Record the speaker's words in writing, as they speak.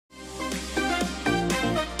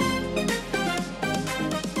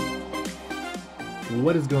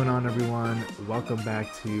What is going on, everyone? Welcome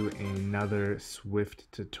back to another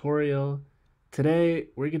Swift tutorial. Today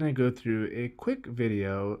we're going to go through a quick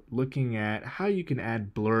video looking at how you can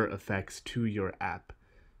add blur effects to your app.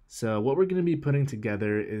 So what we're going to be putting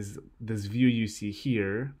together is this view you see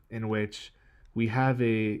here, in which we have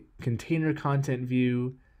a container content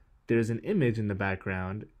view. There's an image in the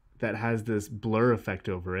background that has this blur effect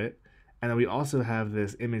over it, and then we also have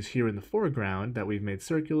this image here in the foreground that we've made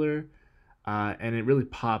circular. And it really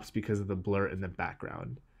pops because of the blur in the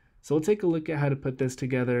background. So we'll take a look at how to put this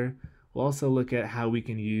together. We'll also look at how we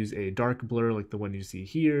can use a dark blur like the one you see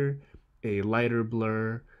here, a lighter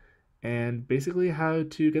blur, and basically how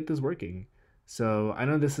to get this working. So I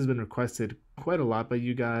know this has been requested quite a lot by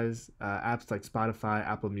you guys. Apps like Spotify,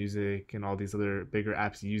 Apple Music, and all these other bigger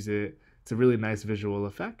apps use it. It's a really nice visual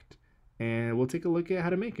effect, and we'll take a look at how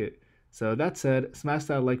to make it. So that said, smash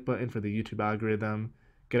that like button for the YouTube algorithm.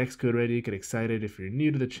 Get Xcode ready, get excited. If you're new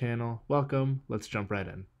to the channel, welcome. Let's jump right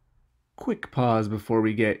in. Quick pause before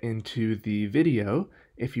we get into the video.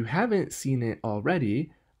 If you haven't seen it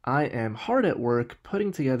already, I am hard at work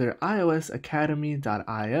putting together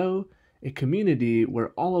iOSacademy.io, a community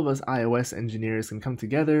where all of us iOS engineers can come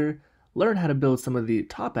together, learn how to build some of the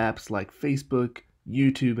top apps like Facebook,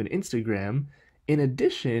 YouTube, and Instagram, in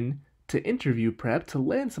addition to interview prep to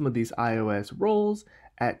land some of these iOS roles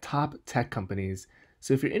at top tech companies.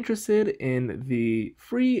 So if you're interested in the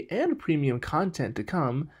free and premium content to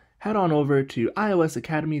come, head on over to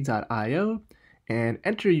iOSacademy.io and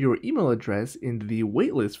enter your email address in the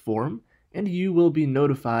waitlist form, and you will be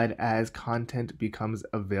notified as content becomes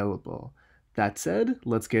available. That said,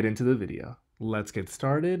 let's get into the video. Let's get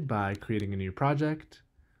started by creating a new project.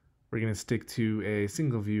 We're going to stick to a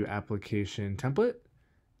single view application template,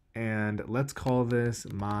 and let's call this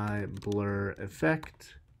my blur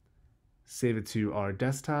effect. Save it to our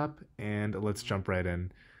desktop, and let's jump right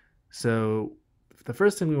in. So the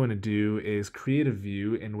first thing we want to do is create a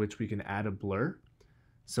view in which we can add a blur.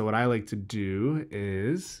 So what I like to do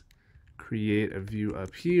is create a view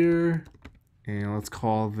up here, and let's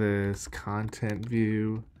call this content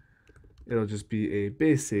view. It'll just be a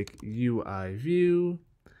basic UI view,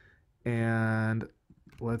 and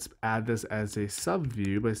let's add this as a sub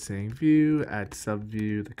view by saying view, add sub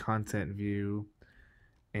view, the content view.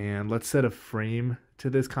 And let's set a frame to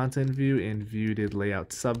this content view in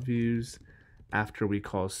view.did_layout subviews after we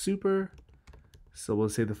call super. So we'll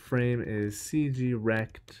say the frame is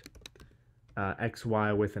cg_rect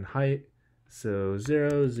xy width and height. So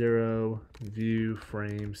 0, 0, view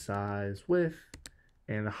frame size width,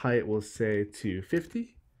 and the height will say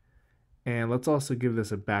 250. And let's also give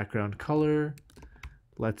this a background color.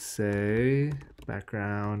 Let's say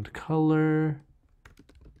background color.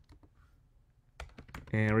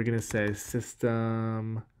 And we're going to say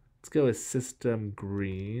system, let's go with system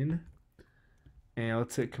green. And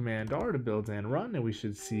let's hit Command R to build and run, and we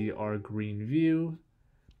should see our green view.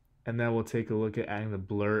 And then we'll take a look at adding the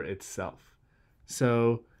blur itself.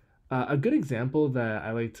 So a good example that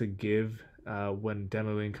I like to give when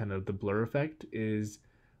demoing kind of the blur effect is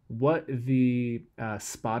what the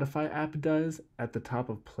Spotify app does at the top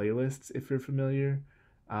of playlists, if you're familiar.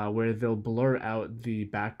 Where they'll blur out the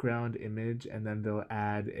background image and then they'll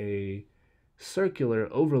add a circular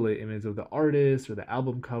overlay image of the artist or the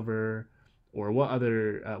album cover or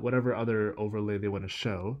whatever other overlay they want to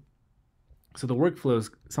show. So the workflow is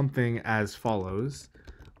something as follows.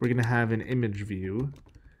 We're going to have an image view,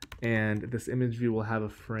 and this image view will have a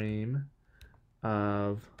frame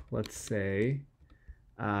of, let's say,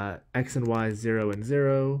 x and y 0 and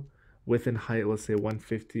 0, width and height, let's say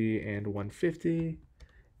 150 and 150.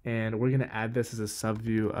 And we're going to add this as a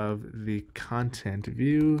subview of the content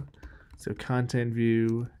view. So content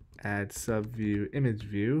view, add subview image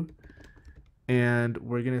view. And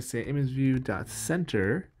we're going to say image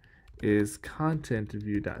view.center is content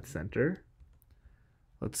view.center.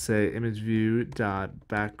 Let's say image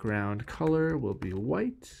view.background color will be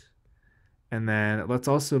white. And then let's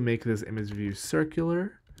also make this image view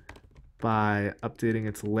circular by updating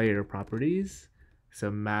its layer properties. So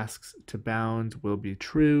masks to bound will be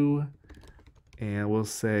true, and we'll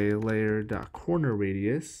say layer.corner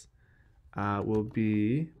radius will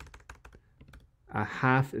be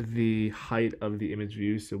half the height of the image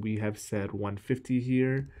view. So we have said 150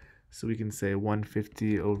 here, so we can say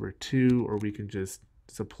 150 over 2, or we can just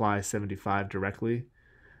supply 75 directly.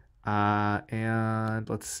 And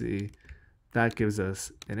let's see, that gives us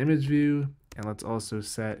an image view, and let's also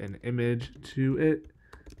set an image to it.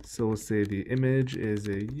 So we'll say the image is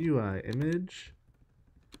a UI image,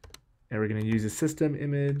 and we're going to use a system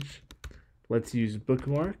image. Let's use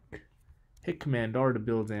bookmark, hit Command R to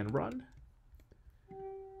build and run.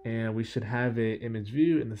 And we should have a image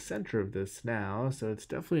view in the center of this now, so it's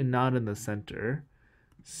definitely not in the center.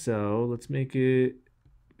 So let's make it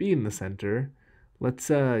be in the center. Let's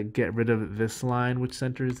get rid of this line which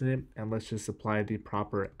centers it, and let's just apply the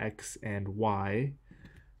proper x and y.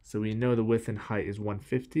 So we know the width and height is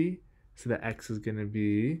 150, so the x is going to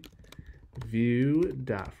be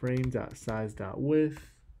view.frame.size.width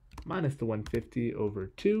minus the 150 over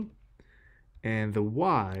 2, and the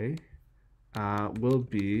y will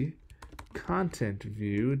be content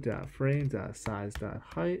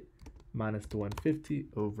view.frame.size.height minus the 150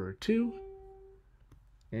 over 2.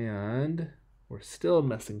 And we're still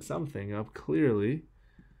messing something up, clearly.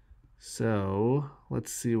 So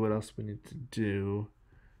let's see what else we need to do.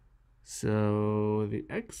 So the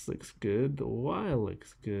x looks good, the y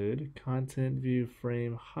looks good, content view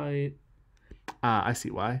frame height. I see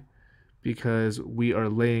why. Because we are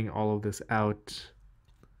laying all of this out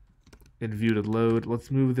in view to load.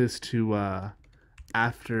 Let's move this to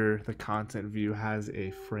after the content view has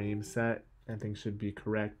a frame set, and things should be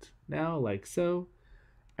correct now, like so.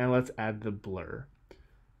 And let's add the blur.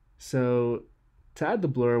 So to add the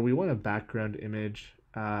blur, we want a background image.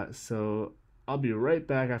 So I'll be right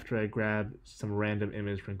back after I grab some random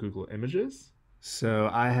image from Google Images. So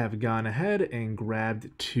I have gone ahead and grabbed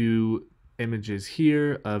 2 images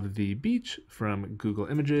here of the beach from Google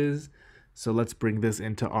Images. So let's bring this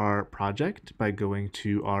into our project by going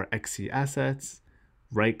to our XC assets,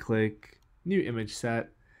 right click, new image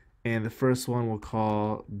set, and the first one we'll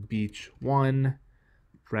call beach 1,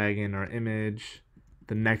 drag in our image.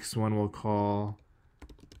 The next one we'll call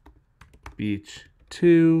beach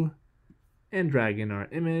 2 and drag in our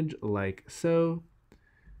image like so.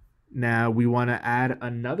 Now we want to add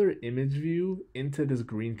another image view into this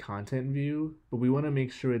green content view, but we want to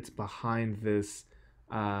make sure it's behind this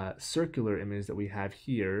circular image that we have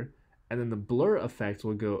here, and then the blur effect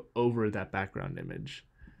will go over that background image.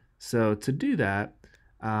 So to do that,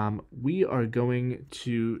 we are going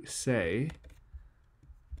to say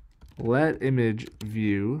let image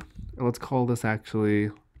view, let's call this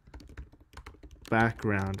actually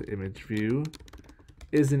background image view,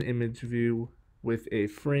 is an image view with a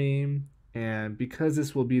frame, and because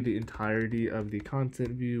this will be the entirety of the content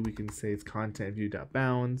view, we can say it's content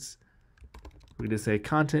view.bounds. We're going to say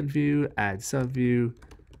content view, add subview,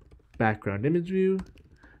 background image view.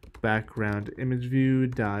 Background image view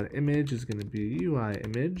dot image is going to be UI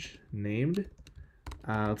image named.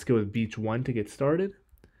 Let's go with beach 1 to get started.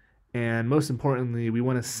 And most importantly, we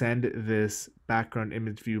want to send this background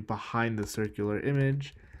image view behind the circular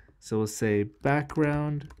image. So we'll say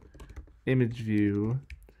background image view,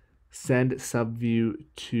 send subview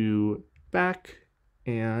to back,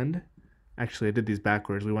 and actually I did these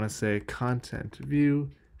backwards. We want to say content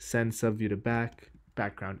view, send subview to back,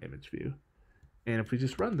 background image view. And if we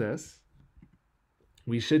just run this,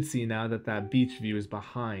 we should see now that that beach view is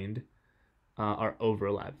behind our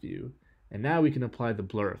overlap view. And now we can apply the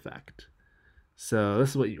blur effect. So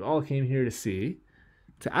this is what you all came here to see.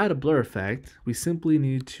 To add a blur effect, we simply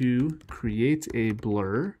need to create a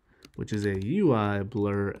blur, which is a UI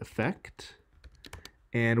blur effect.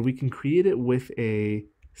 And we can create it with a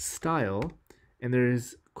style. And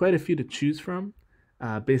there's quite a few to choose from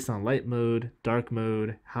based on light mode, dark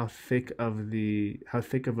mode, how thick of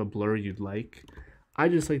a blur you'd like. I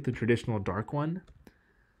just like the traditional dark one.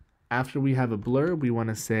 After we have a blur, we want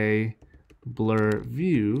to say blur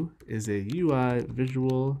view is a UI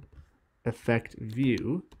visual effect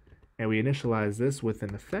view, and we initialize this with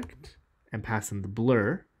an effect and pass in the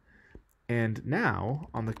blur. And now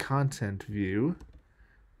on the content view,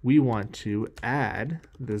 we want to add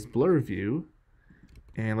this blur view,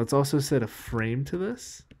 and let's also set a frame to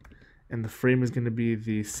this, and the frame is going to be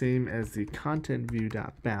the same as the content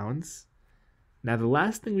view.bounds. Now the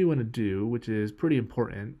last thing we want to do, which is pretty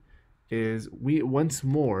important, is we once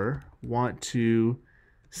more want to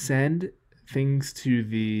send things to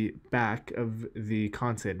the back of the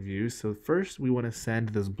content view. So first we want to send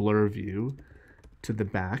this blur view to the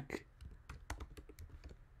back,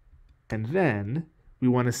 and then we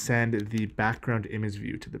want to send the background image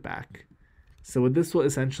view to the back. So what this will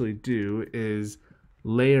essentially do is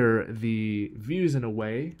layer the views in a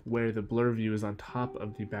way where the blur view is on top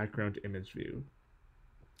of the background image view.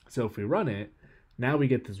 So if we run it, now we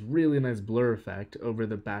get this really nice blur effect over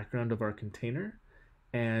the background of our container,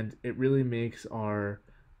 and it really makes our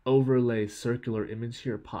overlay circular image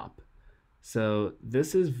here pop. So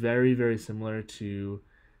this is very, very similar to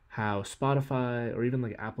how Spotify or even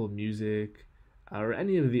like Apple Music or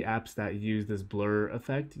any of the apps that use this blur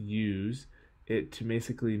effect use it to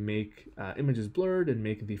basically make images blurred and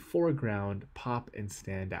make the foreground pop and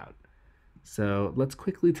stand out. So let's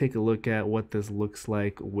quickly take a look at what this looks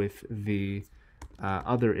like with the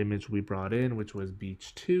other image we brought in, which was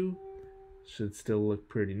beach 2. Should still look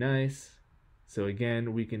pretty nice. So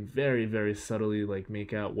again, we can very, very subtly like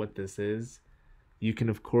make out what this is. You can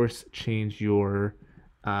of course change your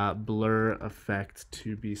blur effect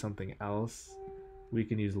to be something else. We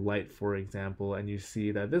can use light, for example, and you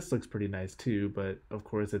see that this looks pretty nice too, but of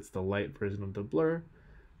course it's the light version of the blur,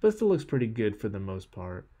 but still looks pretty good for the most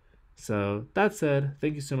part. So that said,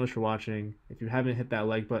 thank you so much for watching. If you haven't hit that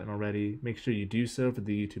like button already, make sure you do so for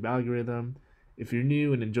the YouTube algorithm. If you're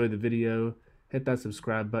new and enjoyed the video, hit that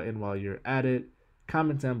subscribe button while you're at it.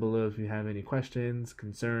 Comment down below if you have any questions,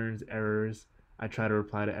 concerns, errors. I try to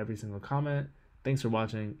reply to every single comment. Thanks for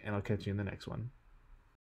watching, and I'll catch you in the next one.